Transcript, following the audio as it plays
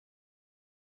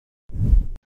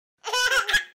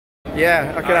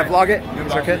Yeah. Can I vlog it?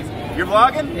 It's okay. You're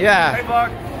vlogging? Yeah. Hey, vlog.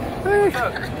 Hey. What's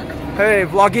up? Hey,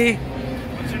 vloggy.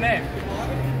 What's your name?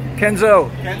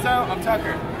 Kenzo. Kenzo? I'm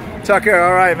Tucker. Tucker.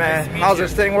 All right, man. Nice to meet How's you.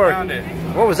 this thing work? Found it.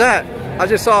 What was that? I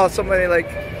just saw somebody like.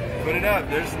 Put it up.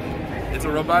 It's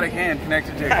a robotic hand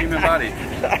connected to a human body.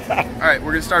 All right,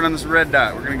 we're gonna start on this red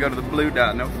dot. We're gonna go to the blue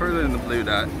dot. No further than the blue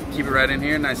dot. Keep it right in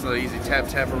here. Nice little easy tap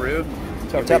taparoo.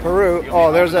 Tap taparoo.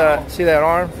 Oh, there's a. See that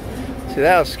arm? See,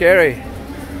 that was scary.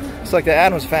 It's like the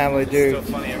Addams Family, dude. It's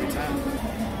still funny every time.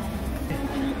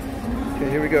 Okay,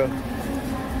 here we go.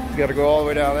 We gotta go all the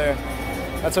way down there.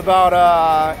 That's about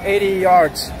 80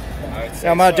 yards.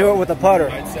 I'm gonna do it with a putter.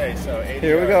 I'd say so. 80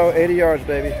 Here we go, 80 yards,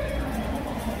 baby.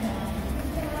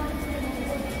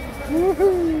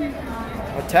 Woohoo!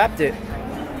 I tapped it.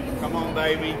 Come on,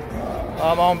 baby.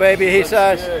 Come on, baby. He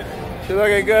says. Good. She's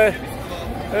looking good.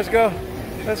 Let's go.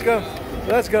 Let's go.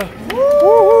 Let's go.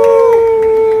 Woohoo!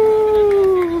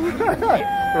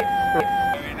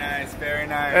 Very nice. Very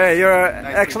nice. Hey, you're an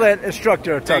excellent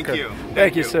instructor, Tucker. Thank you.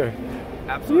 Thank you, sir.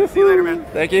 Absolutely. See you later, man.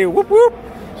 Thank you. Whoop whoop.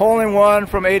 Hole in one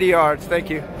from 80 yards. Thank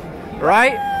you.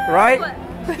 Right? Right?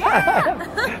 Yeah.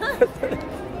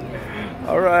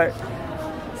 All right.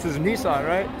 This is Nissan,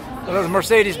 right? Oh, that was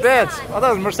Mercedes-Benz. I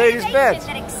thought it was Mercedes-Benz.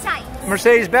 That excites.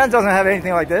 Mercedes-Benz doesn't have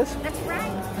anything like this. That's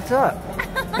right. What's up?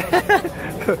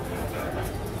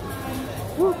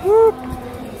 Whoop whoop.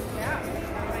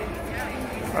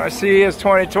 I see it's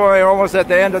 2020. We're almost at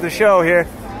the end of the show here.